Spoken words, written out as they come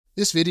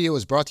This video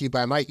is brought to you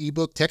by my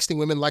ebook, Texting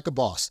Women Like a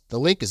Boss. The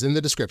link is in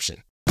the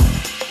description.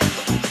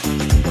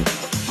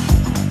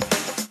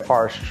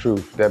 Harsh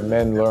truth that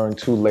men learn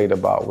too late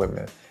about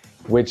women,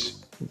 which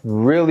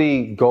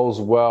really goes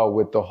well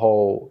with the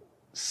whole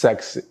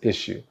sex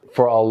issue.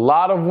 For a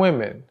lot of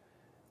women,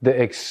 the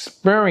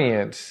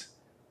experience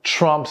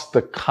trumps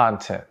the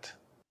content.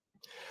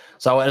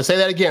 So I want to say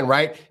that again,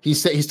 right?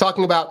 He's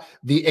talking about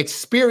the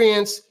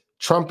experience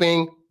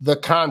trumping the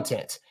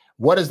content.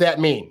 What does that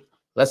mean?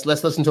 Let's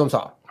listen to him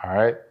talk. All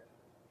right.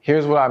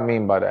 Here's what I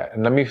mean by that.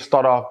 And let me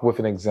start off with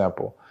an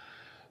example.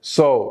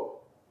 So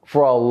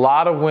for a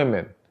lot of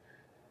women,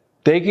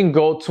 they can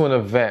go to an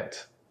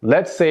event.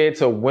 Let's say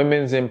it's a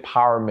women's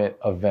empowerment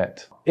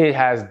event. It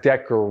has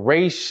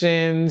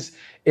decorations.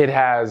 It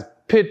has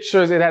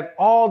pictures. It has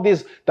all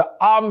this. The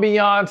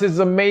ambiance is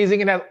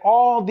amazing. It has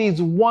all these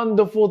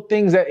wonderful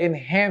things that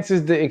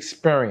enhances the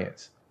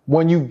experience.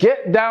 When you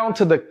get down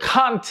to the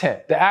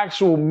content, the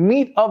actual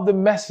meat of the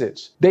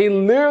message, they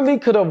literally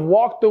could have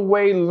walked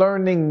away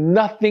learning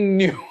nothing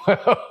new,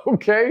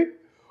 okay?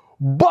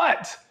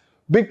 But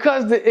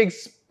because the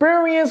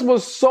experience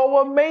was so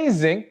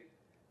amazing,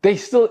 they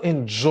still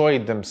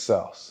enjoyed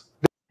themselves.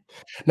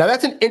 Now,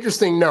 that's an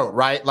interesting note,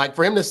 right? Like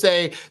for him to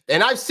say,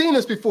 and I've seen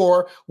this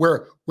before,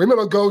 where women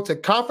will go to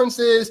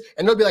conferences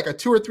and there'll be like a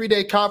 2 or 3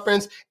 day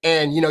conference.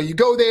 And, you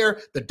go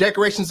there, the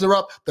decorations are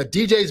up, the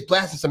DJ's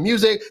blasting some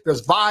music,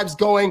 there's vibes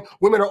going,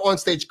 women are on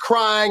stage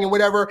crying and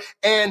whatever.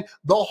 And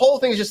the whole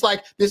thing is just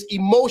like this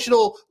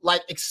emotional,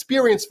 like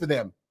experience for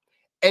them.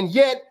 And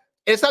yet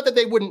it's not that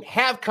they wouldn't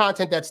have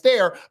content that's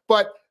there,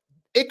 but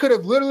it could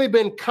have literally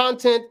been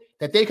content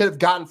that they could have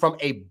gotten from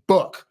a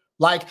book.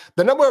 Like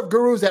the number of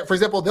gurus that, for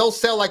example, they'll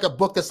sell like a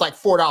book that's like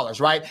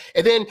 $4, right?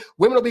 And then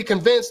women will be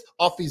convinced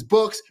off these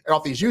books and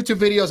off these YouTube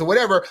videos or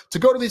whatever to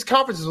go to these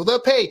conferences. Well, they'll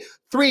pay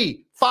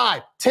 $3,000,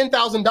 $5,000,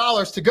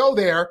 $10,000 to go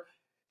there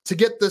to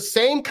get the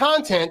same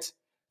content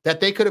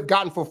that they could have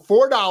gotten for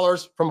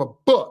 $4 from a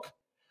book,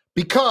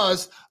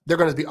 because there are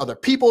going to be other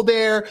people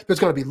there. There's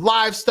going to be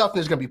live stuff.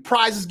 There's going to be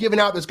prizes given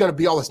out. There's going to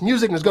be all this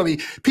music. There's going to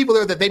be people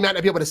there that they might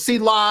not be able to see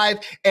live.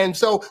 And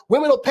so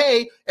women will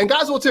pay, and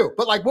guys will too,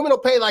 but like women will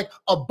pay like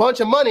a bunch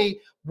of money.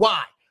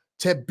 Why?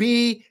 To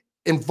be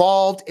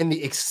involved in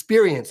the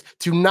experience,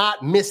 to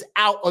not miss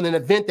out on an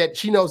event that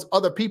she knows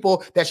other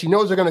people that she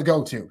knows are going to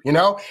go to,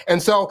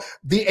 And so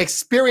the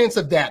experience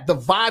of that, the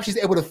vibe she's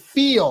able to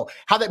feel,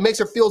 how that makes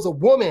her feel as a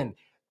woman,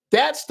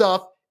 that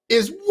stuff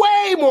is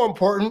way more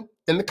important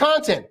than the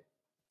content.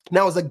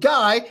 Now, as a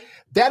guy,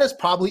 that is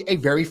probably a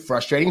very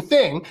frustrating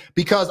thing,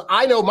 because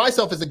I know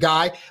myself as a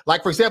guy,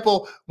 like, for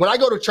example, when I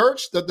go to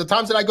church, the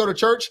times that I go to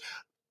church,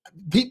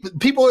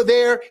 people are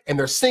there and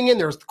they're singing,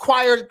 there's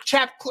choir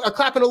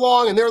clapping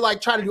along, and they're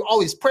like trying to do all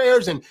these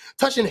prayers and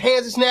touching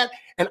hands and that.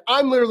 And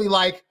I'm literally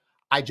like,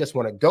 I just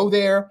want to go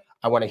there.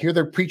 I want to hear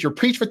the preacher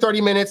preach for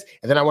 30 minutes,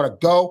 and then I want to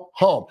go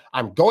home.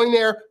 I'm going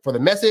there for the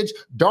message.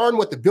 Darn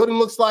what the building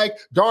looks like.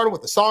 Darn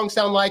what the songs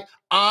sound like.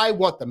 I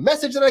want the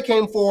message that I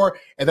came for,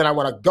 and then I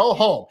want to go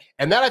home.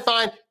 And that I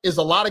find is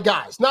a lot of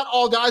guys. Not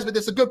all guys, but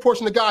there's a good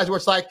portion of guys where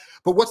it's like,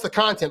 but what's the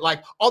content?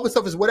 Like all this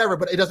stuff is whatever,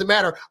 but it doesn't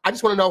matter. I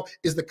just want to know,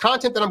 is the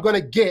content that I'm going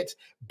to get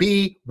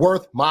be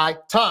worth my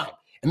time?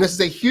 And this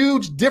is a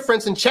huge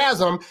difference in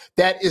chasm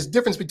that is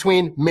difference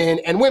between men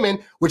and women,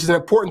 which is an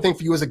important thing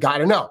for you as a guy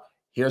to know.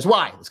 Here's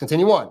why. Let's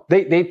continue on.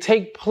 They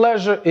take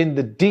pleasure in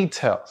the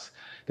details.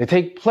 They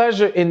take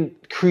pleasure in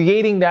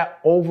creating that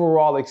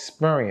overall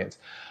experience.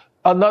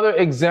 Another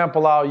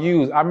example I'll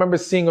use, I remember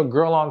seeing a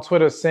girl on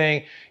Twitter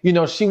saying,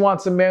 she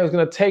wants a man who's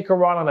going to take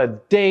her out on a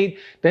date,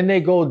 then they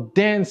go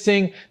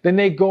dancing, then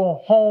they go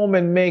home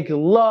and make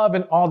love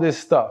and all this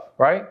stuff,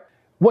 right?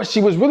 What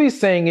she was really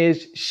saying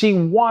is she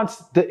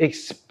wants the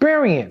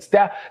experience,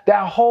 that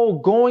whole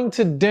going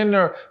to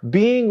dinner,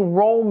 being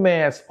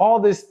romance, all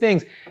these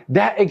things.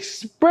 That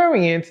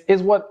experience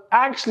is what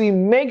actually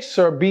makes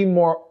her be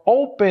more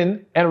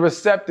open and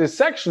receptive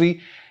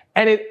sexually,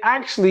 and it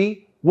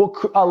actually will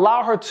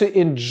allow her to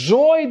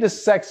enjoy the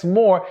sex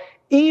more,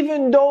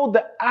 even though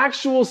the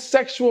actual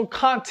sexual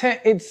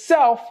content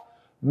itself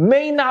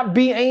may not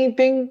be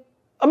anything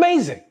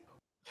amazing.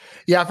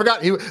 Yeah, I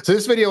forgot. So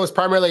this video is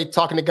primarily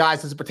talking to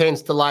guys as it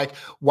pertains to like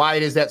why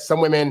it is that some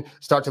women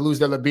start to lose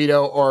their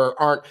libido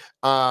or aren't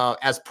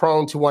as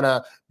prone to want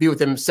to be with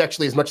them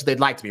sexually as much as they'd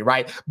like to be,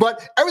 right?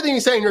 But everything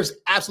he's saying here is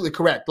absolutely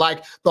correct.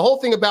 Like the whole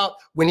thing about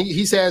when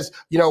he says,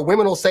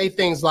 women will say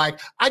things like,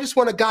 I just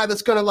want a guy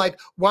that's going to like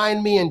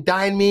wine me and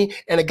dine me,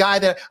 and a guy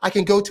that I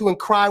can go to and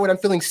cry when I'm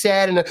feeling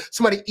sad, and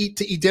somebody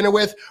to eat dinner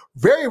with.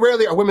 Very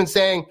rarely are women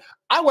saying,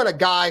 I want a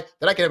guy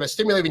that I can have a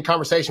stimulating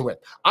conversation with.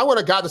 I want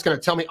a guy that's going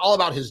to tell me all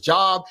about his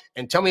job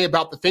and tell me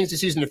about the things he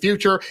sees in the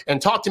future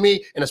and talk to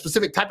me in a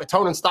specific type of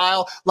tone and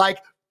style. Like,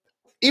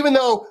 even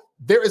though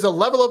there is a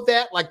level of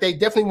that, like they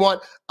definitely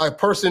want a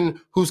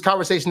person whose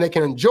conversation they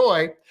can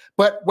enjoy.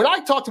 But when I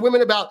talk to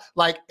women about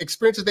like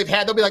experiences they've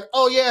had, they'll be like,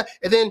 oh yeah.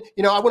 And then,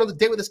 I went on a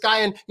date with this guy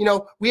and,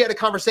 we had a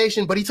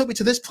conversation, but he took me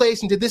to this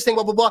place and did this thing,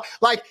 blah, blah, blah.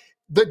 Like,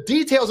 the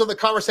details of the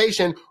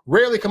conversation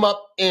rarely come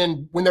up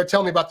in when they're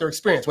telling me about their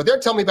experience. What they're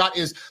telling me about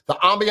is the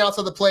ambiance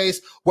of the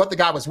place, what the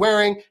guy was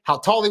wearing, how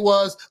tall he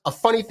was, a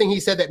funny thing he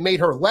said that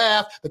made her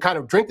laugh, the kind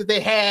of drink that they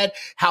had,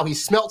 how he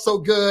smelled so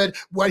good,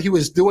 what he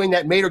was doing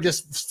that made her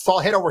just fall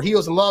head over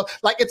heels in love.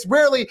 Like, it's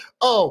rarely,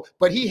 oh,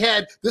 but he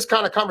had this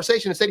kind of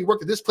conversation and said he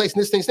worked at this place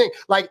and this thing.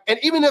 Like, and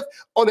even if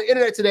on the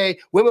internet today,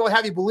 women will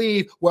have you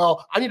believe,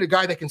 well, I need a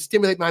guy that can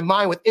stimulate my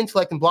mind with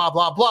intellect and blah,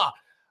 blah, blah.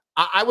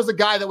 I was a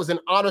guy that was in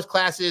honors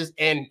classes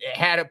and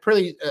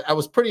I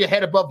was pretty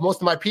ahead above most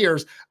of my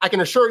peers. I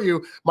can assure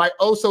you my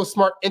oh so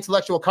smart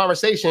intellectual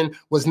conversation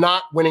was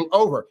not winning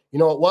over. You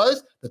know what it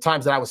was? The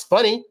times that I was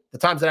funny, the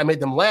times that I made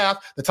them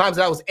laugh, the times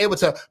that I was able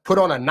to put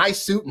on a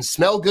nice suit and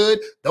smell good.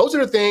 Those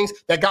are the things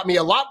that got me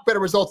a lot better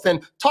results than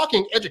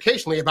talking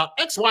educationally about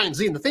X, Y, and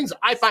Z and the things that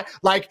I find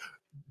like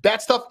that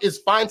stuff is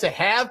fine to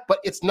have, but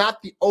it's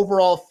not the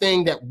overall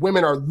thing that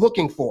women are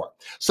looking for.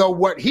 So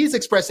what he's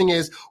expressing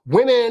is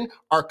women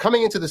are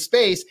coming into the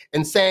space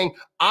and saying,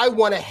 I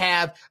want to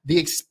have the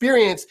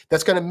experience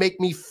that's going to make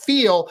me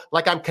feel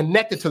like I'm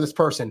connected to this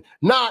person.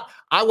 Not,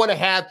 I want to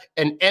have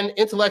an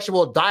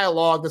intellectual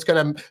dialogue that's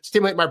going to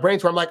stimulate my brain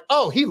to where I'm like,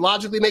 oh, he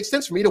logically makes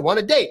sense for me to want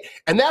to date.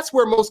 And that's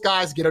where most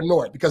guys get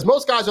annoyed, because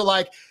most guys are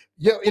like,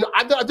 you know,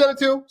 I've done it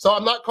too, so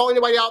I'm not calling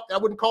anybody out. I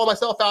wouldn't call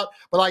myself out,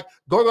 but like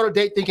going on a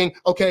date thinking,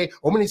 okay, a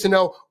woman needs to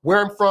know where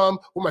I'm from,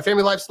 what my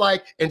family life's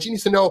like, and she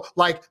needs to know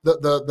like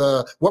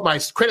the what my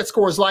credit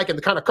score is like and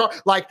the kind of car.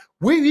 Like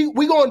we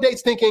go on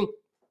dates thinking,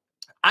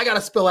 I got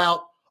to spill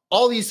out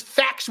all these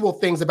factual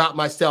things about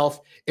myself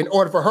in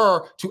order for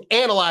her to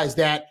analyze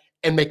that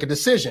and make a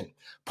decision.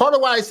 Part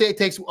of why I say it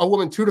takes a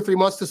woman 2 to 3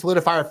 months to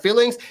solidify her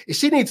feelings is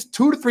she needs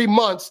 2 to 3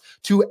 months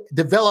to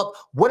develop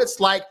what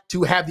it's like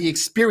to have the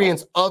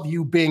experience of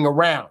you being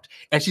around.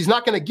 And she's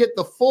not going to get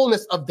the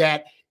fullness of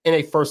that in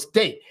a first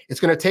date. It's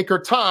going to take her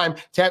time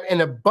to have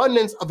an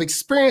abundance of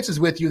experiences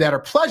with you that are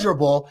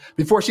pleasurable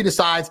before she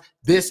decides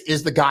this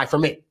is the guy for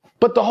me.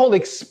 But the whole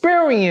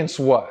experience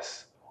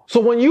was.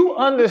 So when you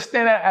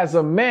understand that as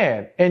a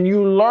man and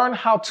you learn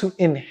how to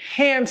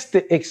enhance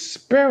the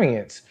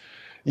experience,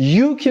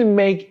 you can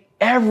make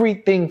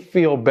everything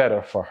feel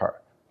better for her.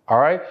 All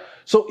right.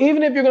 So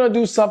even if you're going to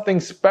do something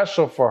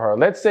special for her,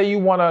 let's say you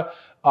want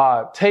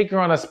to take her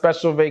on a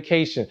special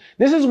vacation.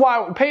 This is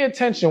why, pay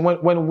attention,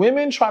 when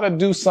women try to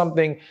do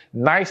something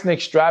nice and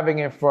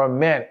extravagant for a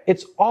man,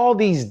 it's all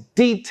these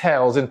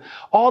details and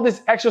all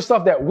this extra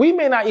stuff that we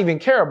may not even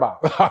care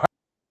about.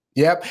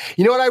 Yep.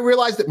 You know what I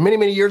realized that many,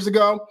 many years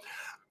ago?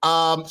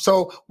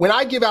 So when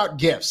I give out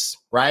gifts,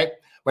 right?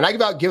 When I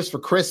give out gifts for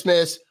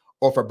Christmas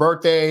or for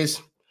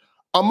birthdays,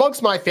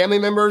 amongst my family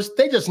members,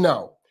 they just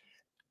know.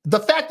 The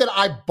fact that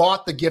I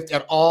bought the gift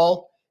at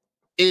all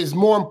is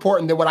more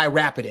important than what I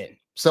wrap it in.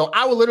 So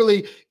I will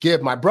literally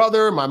give my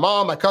brother, my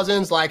mom, my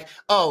cousins, like,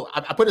 oh,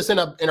 I put this in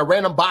a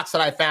random box that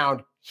I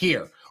found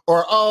here.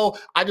 Or, oh,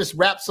 I just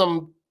wrapped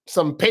some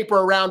paper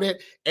around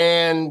it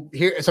and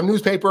here, some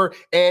newspaper,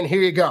 and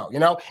here you go, you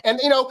know? And,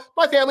 you know,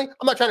 my family,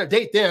 I'm not trying to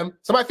date them.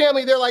 So my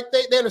family, they're like,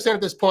 they understand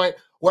at this point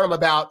what I'm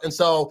about. And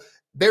so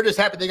they're just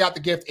happy they got the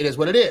gift. It is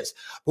what it is.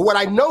 But what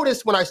I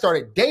noticed when I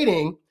started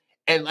dating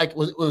and like it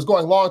was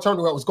going long term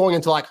to what was going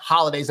into like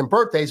holidays and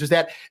birthdays was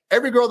that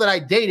every girl that I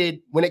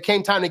dated, when it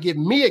came time to give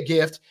me a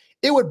gift,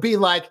 it would be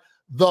like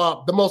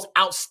the most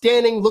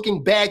outstanding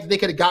looking bag that they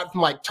could have gotten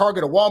from like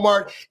Target or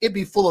Walmart. It'd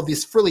be full of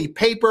this frilly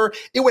paper.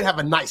 It would have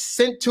a nice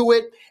scent to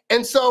it.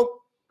 And so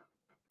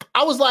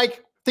I was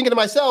like thinking to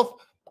myself,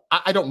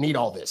 I don't need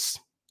all this.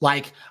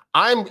 Like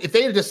if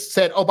they had just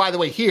said, oh, by the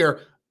way,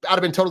 here, I'd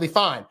have been totally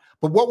fine.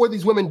 But what were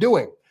these women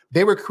doing?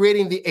 They were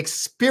creating the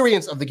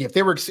experience of the gift.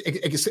 They were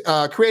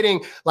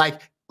creating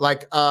like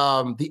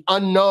the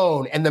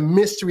unknown and the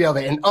mystery of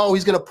it. And, oh,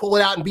 he's going to pull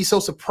it out and be so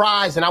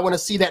surprised. And I want to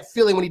see that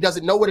feeling when he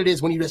doesn't know what it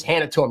is when you just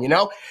hand it to him, you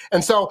know?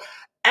 And so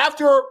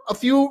after a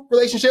few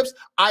relationships,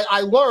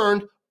 I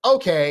learned,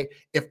 okay,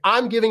 if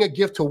I'm giving a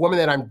gift to a woman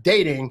that I'm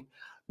dating,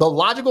 the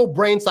logical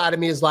brain side of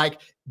me is like,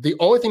 the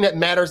only thing that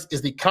matters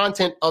is the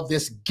content of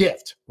this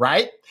gift,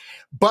 right?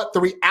 But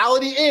the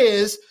reality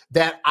is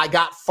that I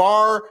got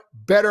far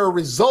better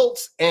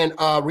results and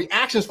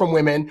reactions from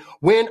women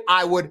when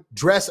I would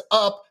dress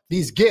up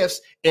these gifts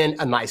in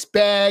a nice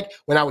bag,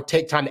 when I would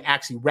take time to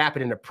actually wrap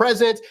it in a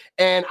present.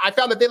 And I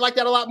found that they like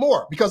that a lot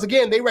more because,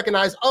 again, they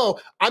recognize, oh,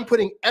 I'm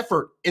putting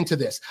effort into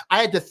this.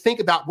 I had to think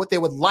about what they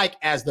would like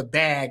as the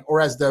bag or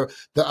as the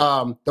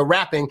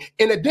wrapping,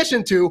 in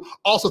addition to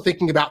also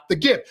thinking about the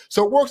gift.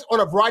 So it works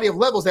on a variety of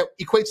levels that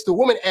equates to a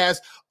woman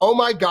as, oh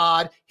my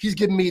God, he's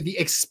giving me the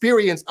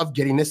experience of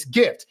getting this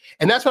gift.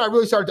 And that's when I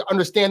really started to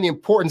understand the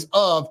importance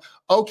of,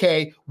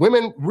 okay,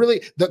 women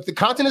really, the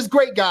content is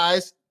great,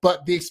 guys,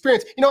 but the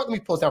experience, you know what, let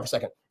me pull this down for a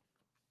second.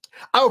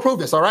 I will prove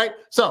this, all right?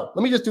 So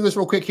let me just do this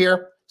real quick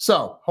here.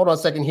 So hold on a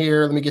second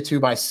here. Let me get to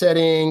my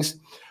settings.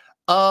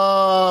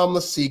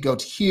 Let's see, go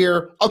to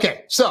here.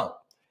 Okay, so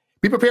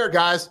be prepared,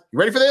 guys. You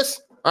ready for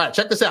this? All right,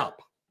 check this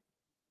out.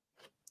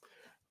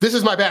 This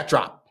is my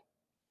backdrop.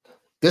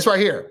 This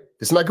right here.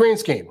 This is my green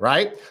screen,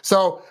 right?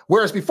 So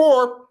whereas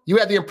before, you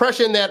had the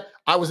impression that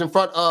I was in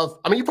front of,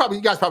 I mean,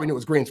 you guys probably knew it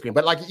was green screen,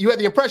 but like you had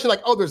the impression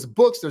like, oh, there's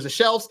books, there's a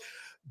shelves.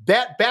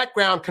 That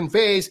background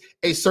conveys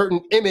a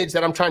certain image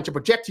that I'm trying to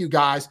project to you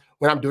guys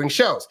when I'm doing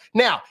shows.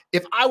 Now,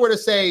 if I were to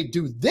say,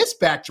 do this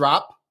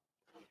backdrop,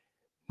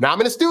 now I'm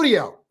in a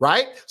studio,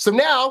 right? So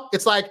now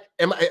it's like,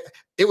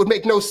 it would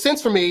make no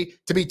sense for me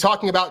to be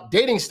talking about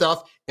dating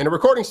stuff in a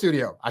recording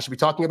studio. I should be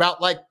talking about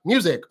like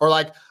music or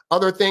like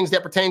other things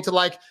that pertain to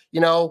like,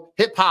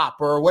 hip hop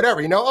or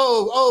whatever,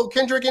 oh,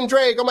 Kendrick and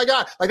Drake. Oh my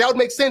God. Like that would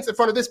make sense in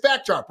front of this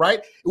backdrop, right?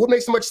 It would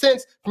make so much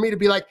sense for me to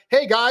be like,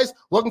 hey guys,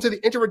 welcome to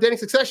the Introvert Dating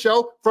Success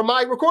Show from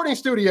my recording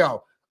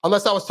studio.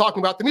 Unless I was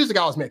talking about the music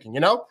I was making,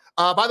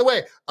 By the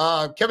way,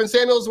 Kevin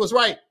Samuels was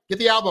right. Get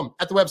the album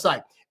at the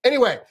website.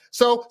 Anyway,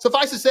 so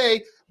suffice to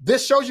say,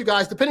 this shows you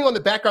guys, depending on the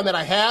background that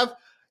I have,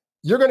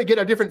 you're going to get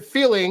a different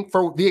feeling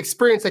for the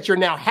experience that you're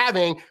now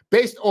having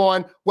based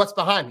on what's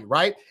behind you,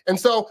 right? And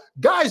so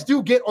guys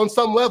do get on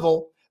some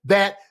level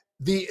that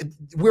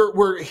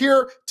we're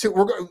here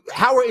to,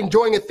 how we're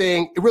enjoying a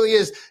thing, it really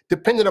is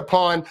dependent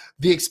upon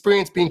the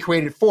experience being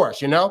created for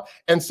us,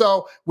 And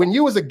so when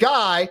you as a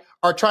guy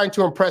are trying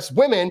to impress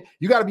women,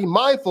 you got to be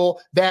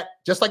mindful that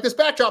just like this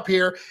backdrop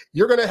here,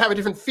 you're going to have a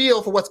different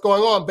feel for what's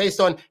going on based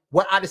on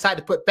what I decide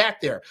to put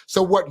back there.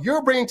 So what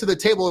you're bringing to the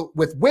table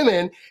with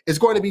women is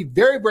going to be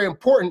very, very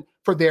important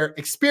for their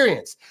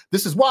experience.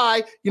 This is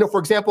why, for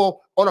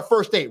example, on a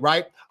first date,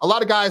 right? A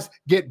lot of guys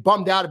get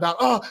bummed out about,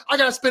 oh, I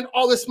got to spend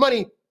all this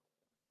money.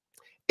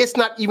 It's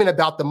not even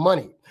about the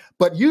money,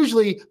 but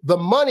usually the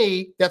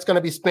money that's going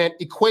to be spent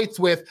equates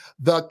with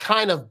the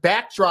kind of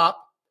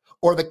backdrop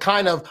or the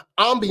kind of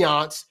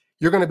ambiance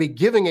you're going to be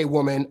giving a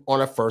woman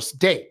on a first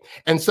date.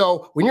 And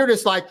so when you're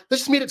just like,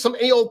 let's just meet at some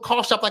old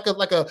coffee shop, like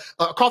a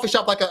coffee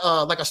shop, like a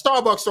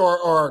Starbucks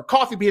or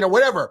Coffee Bean or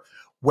whatever.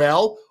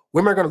 Well,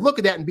 women are going to look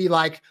at that and be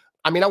like,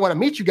 I mean, I want to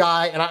meet you,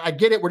 guy, and I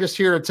get it. We're just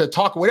here to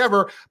talk or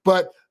whatever,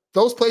 but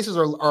those places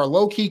are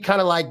low-key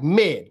kind of like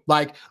mid.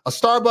 Like a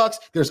Starbucks,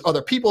 there's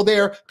other people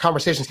there.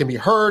 Conversations can be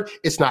heard.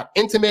 It's not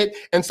intimate.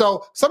 And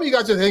so some of you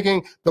guys are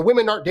thinking the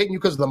women aren't dating you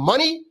because of the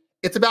money.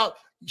 It's about,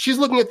 she's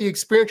looking at the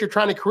experience you're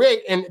trying to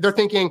create and they're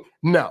thinking,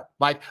 no,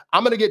 like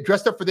I'm going to get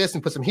dressed up for this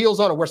and put some heels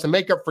on and wear some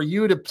makeup for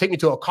you to take me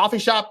to a coffee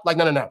shop. Like,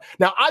 no.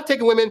 Now I've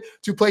taken women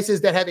to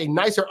places that have a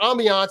nicer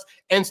ambiance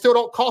and still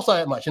don't cost all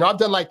that much. I've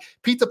done like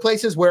pizza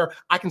places where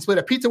I can split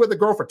a pizza with a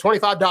girl for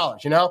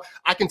 $25.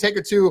 I can take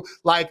her to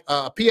like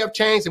PF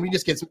Chang's and we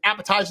just get some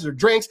appetizers or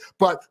drinks,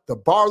 but the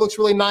bar looks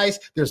really nice.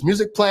 There's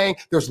music playing.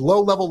 There's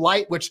low level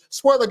light, which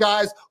spoiler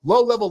guys,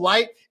 low level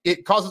light,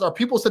 it causes our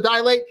pupils to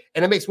dilate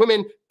and it makes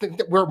women think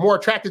that we're more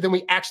attractive than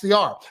we actually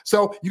are.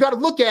 So you got to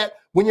look at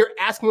when you're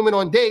asking women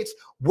on dates,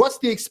 what's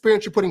the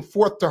experience you're putting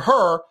forth to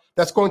her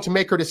that's going to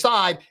make her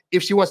decide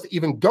if she wants to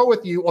even go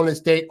with you on this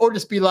date or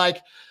just be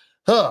like,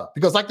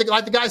 because like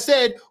the guy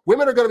said,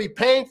 women are going to be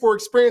paying for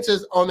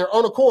experiences on their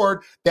own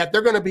accord that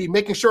they're going to be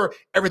making sure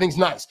everything's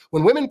nice.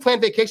 When women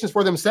plan vacations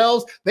for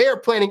themselves, they are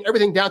planning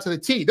everything down to the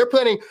T. They're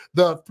planning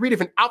the 3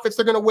 different outfits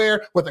they're going to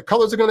wear, what the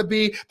colors are going to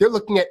be. They're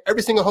looking at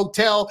every single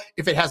hotel,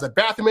 if it has a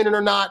bathroom in it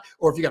or not,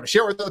 or if you got to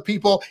share with other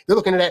people. They're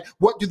looking at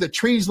what do the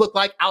trees look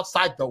like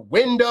outside the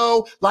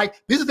window.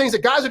 Like these are things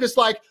that guys are just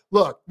like,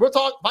 look, we're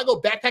talking, if I go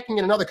backpacking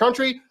in another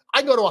country,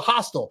 I go to a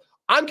hostel.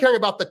 I'm caring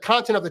about the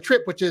content of the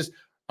trip, which is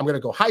I'm going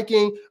to go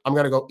hiking. I'm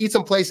going to go eat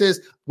some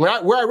places. Where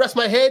I rest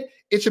my head,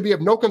 it should be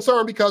of no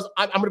concern because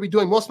I'm going to be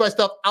doing most of my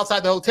stuff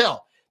outside the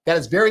hotel. That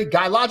is very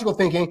guy logical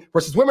thinking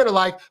versus women are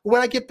like, when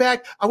I get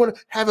back, I want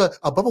to have a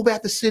bubble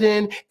bath to sit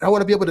in. And I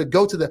want to be able to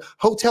go to the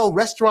hotel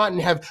restaurant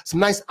and have some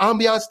nice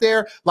ambiance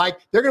there. Like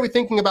they're going to be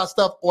thinking about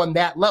stuff on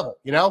that level,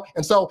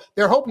 And so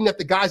they're hoping that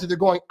the guys that they're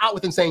going out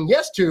with and saying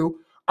yes to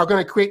are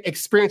going to create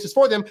experiences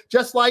for them,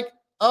 just like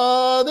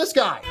this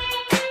guy.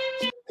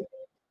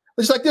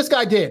 Just like this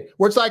guy did,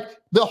 where it's like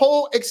the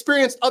whole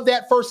experience of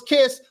that first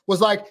kiss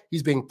was like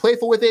he's being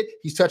playful with it.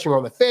 He's touching her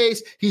on the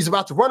face. He's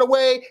about to run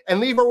away and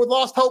leave her with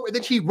lost hope. And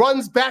then she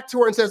runs back to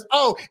her and says,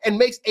 oh, and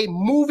makes a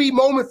movie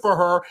moment for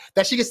her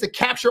that she gets to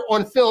capture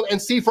on film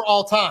and see for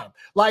all time.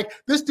 Like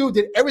this dude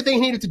did everything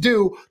he needed to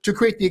do to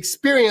create the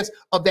experience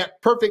of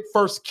that perfect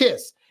first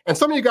kiss. And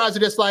some of you guys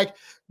are just like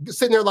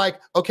sitting there like,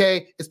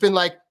 okay, it's been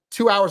like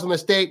 2 hours on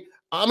this date.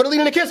 I'm going to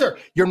lean in and kiss her.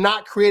 You're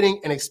not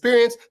creating an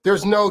experience.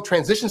 There's no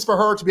transitions for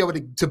her to be able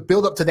to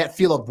build up to that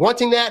feel of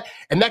wanting that.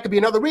 And that could be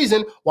another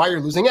reason why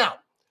you're losing out.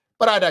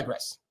 But I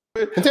digress.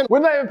 Continue. We're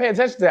not even paying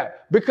attention to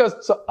that because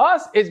to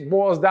us, it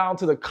boils down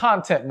to the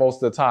content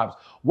most of the times.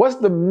 What's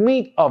the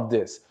meat of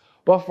this?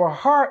 But for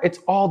her, it's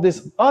all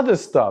this other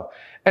stuff.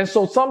 And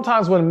so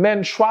sometimes when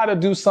men try to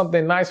do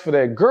something nice for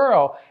their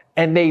girl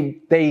and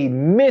they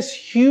miss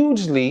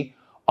hugely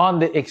on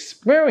the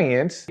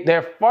experience,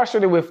 they're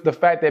frustrated with the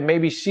fact that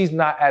maybe she's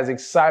not as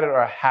excited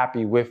or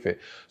happy with it.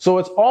 So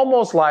it's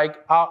almost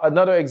like,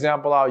 another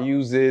example I'll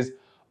use is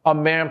a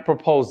man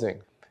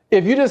proposing.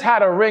 If you just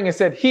had a ring and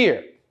said,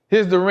 here's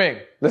the ring,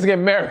 let's get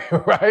married,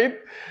 right?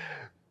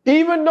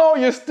 Even though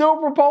you're still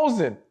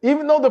proposing,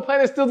 even though the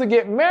plan is still to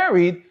get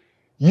married,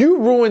 you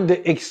ruined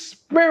the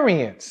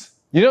experience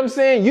You know what I'm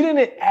saying? You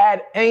didn't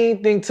add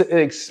anything to the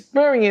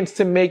experience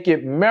to make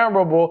it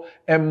memorable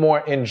and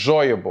more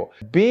enjoyable.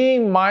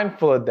 Being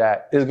mindful of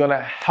that is going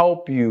to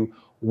help you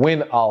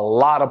win a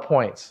lot of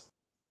points.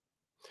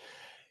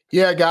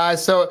 Yeah,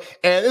 guys. So,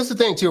 and this is the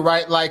thing too,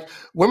 right? Like,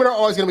 women are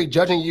always going to be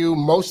judging you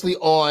mostly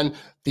on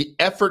the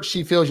effort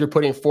she feels you're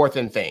putting forth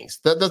in things.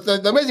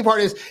 The amazing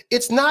part is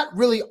it's not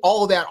really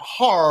all that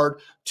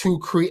hard to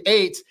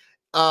create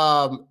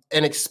an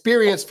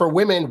experience for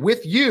women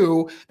with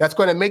you that's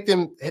going to make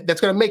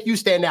you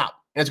stand out.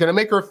 And it's going to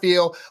make her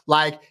feel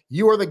like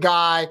you are the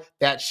guy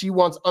that she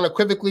wants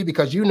unequivocally,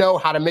 because you know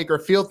how to make her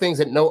feel things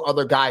that no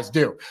other guys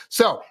do.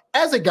 So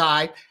as a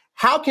guy,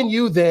 how can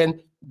you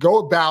then go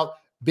about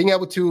being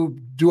able to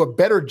do a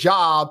better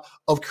job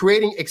of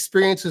creating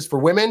experiences for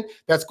women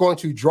that's going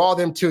to draw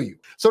them to you?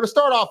 So to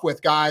start off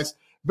with, guys,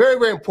 very,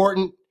 very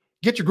important,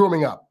 get your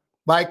grooming up.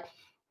 Like,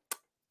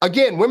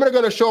 again, women are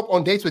going to show up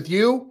on dates with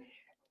you,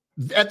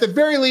 at the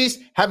very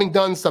least, having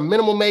done some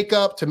minimal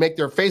makeup to make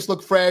their face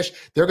look fresh.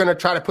 They're going to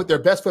try to put their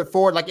best foot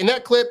forward. Like in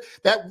that clip,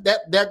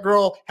 that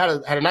girl had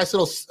a nice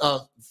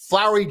little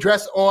flowery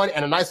dress on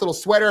and a nice little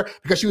sweater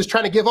because she was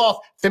trying to give off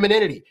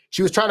femininity.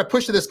 She was trying to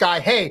push to this guy,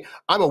 hey,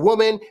 I'm a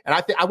woman,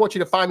 and I want you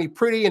to find me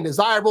pretty and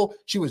desirable.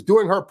 She was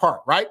doing her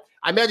part, right?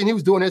 I imagine he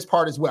was doing his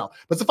part as well.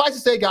 But suffice to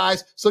say,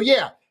 guys, so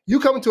yeah, you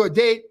come into a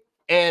date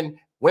and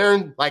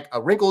wearing like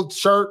a wrinkled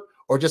shirt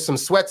or just some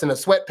sweats and a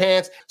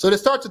sweatpants. So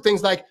this starts with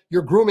things like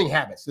your grooming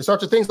habits. This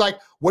starts with things like,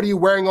 what are you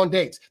wearing on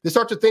dates? This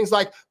starts with things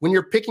like when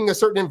you're picking a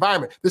certain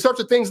environment. This starts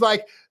with things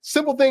like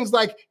simple things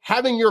like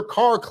having your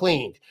car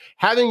cleaned,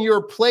 having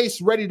your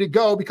place ready to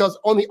go, because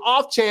on the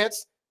off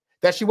chance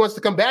that she wants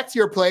to come back to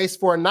your place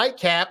for a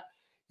nightcap,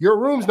 your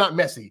room's not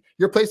messy.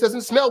 Your place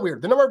doesn't smell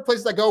weird. The number of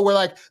places I go where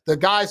like the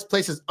guy's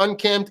place is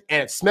unkempt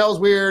and it smells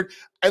weird.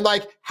 And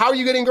like, how are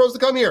you getting girls to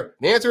come here?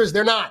 The answer is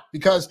they're not,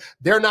 because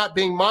they're not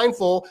being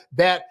mindful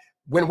that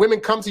when women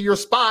come to your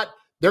spot,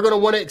 they're going to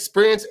want to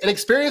experience an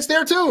experience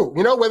there too.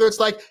 You know, whether it's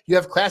like you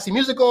have classy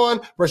music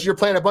on versus you're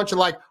playing a bunch of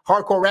like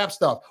hardcore rap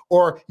stuff,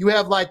 or you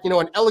have like, you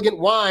know, an elegant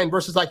wine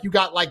versus like you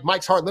got like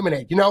Mike's Hard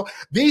Lemonade. You know,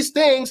 these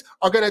things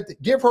are going to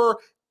give her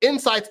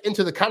insights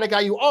into the kind of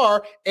guy you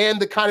are and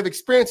the kind of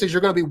experiences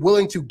you're going to be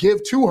willing to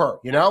give to her,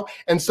 you know?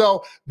 And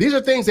so these are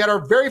things that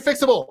are very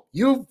fixable.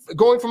 You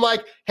going from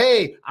like,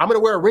 hey, I'm going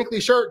to wear a wrinkly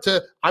shirt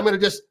to I'm going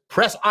to just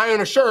press iron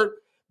a shirt.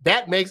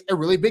 That makes a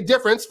really big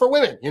difference for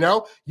women. You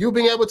know, you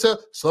being able to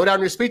slow down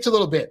your speech a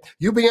little bit,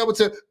 you being able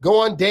to go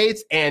on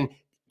dates and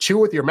chew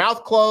with your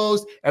mouth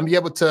closed and be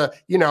able to,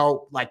 you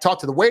know, like talk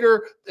to the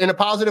waiter in a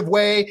positive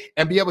way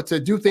and be able to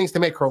do things to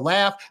make her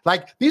laugh.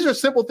 Like, these are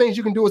simple things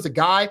you can do as a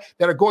guy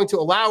that are going to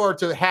allow her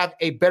to have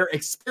a better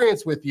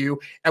experience with you.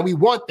 And we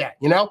want that,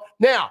 you know?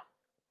 Now,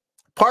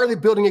 part of the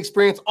building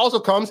experience also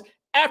comes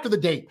after the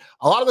date.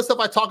 A lot of the stuff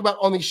I talk about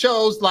on these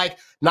shows, like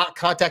not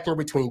contacting her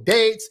between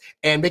dates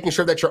and making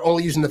sure that you're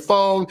only using the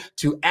phone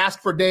to ask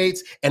for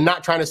dates and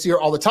not trying to see her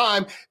all the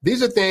time.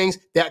 These are things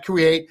that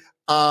create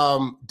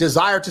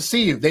desire to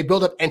see you. They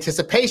build up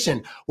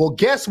anticipation. Well,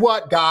 guess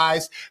what,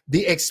 guys?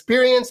 The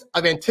experience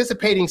of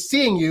anticipating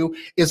seeing you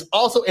is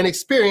also an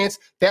experience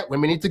that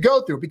women need to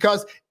go through,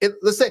 because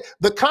let's say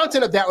the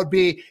content of that would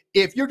be,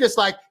 if you're just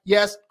like,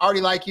 yes, I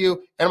already like you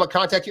and I'm gonna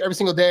contact you every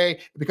single day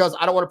because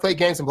I don't want to play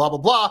games and blah, blah,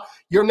 blah.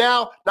 You're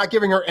now not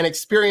giving her an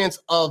experience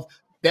of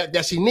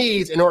that she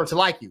needs in order to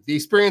like you. The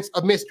experience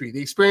of mystery,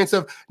 the experience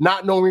of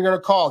not knowing when you're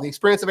going to call, the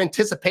experience of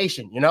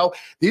anticipation. You know,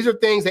 these are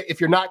things that if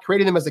you're not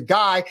creating them as a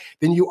guy,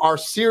 then you are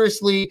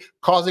seriously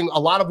causing a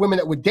lot of women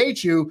that would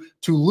date you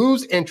to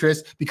lose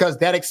interest, because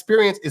that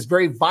experience is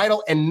very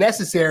vital and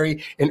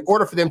necessary in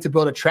order for them to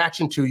build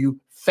attraction to you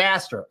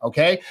faster.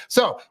 Okay.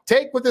 So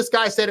take what this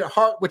guy said at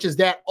heart, which is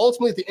that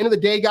ultimately at the end of the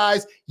day,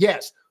 guys,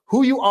 yes,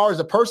 who you are as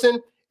a person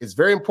is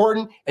very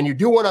important. And you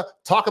do want to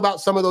talk about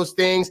some of those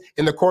things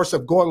in the course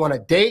of going on a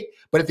date.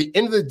 But at the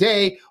end of the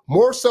day,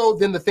 more so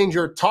than the things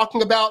you're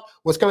talking about,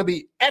 what's going to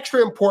be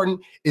extra important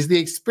is the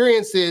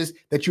experiences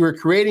that you are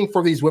creating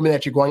for these women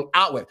that you're going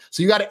out with.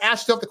 So you got to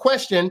ask yourself the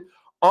question,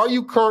 are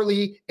you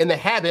currently in the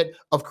habit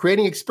of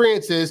creating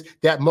experiences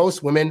that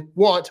most women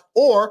want?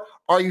 Or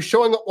are you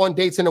showing up on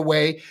dates in a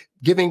way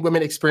giving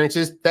women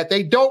experiences that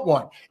they don't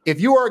want? If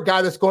you are a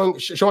guy that's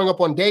showing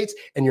up on dates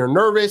and you're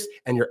nervous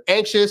and you're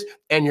anxious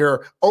and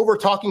you're over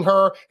talking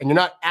her and you're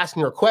not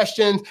asking her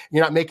questions,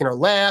 you're not making her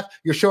laugh,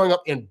 you're showing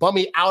up in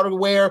bummy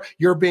outerwear,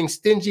 you're being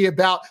stingy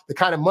about the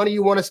kind of money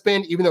you want to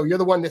spend, even though you're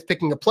the one that's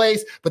picking a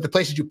place, but the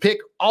places you pick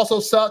also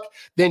suck,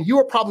 then you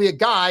are probably a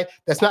guy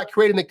that's not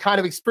creating the kind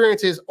of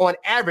experiences on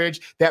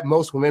average that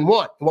most women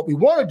want. And what we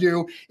want to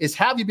do is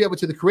have you be able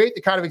to create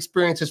the kind of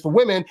experiences for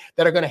women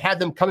that are going to have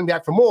them coming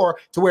back for more,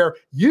 to where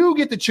you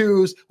get to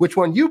choose which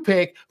one you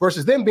pick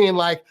versus them being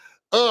like,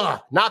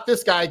 not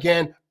this guy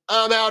again,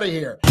 I'm out of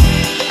here.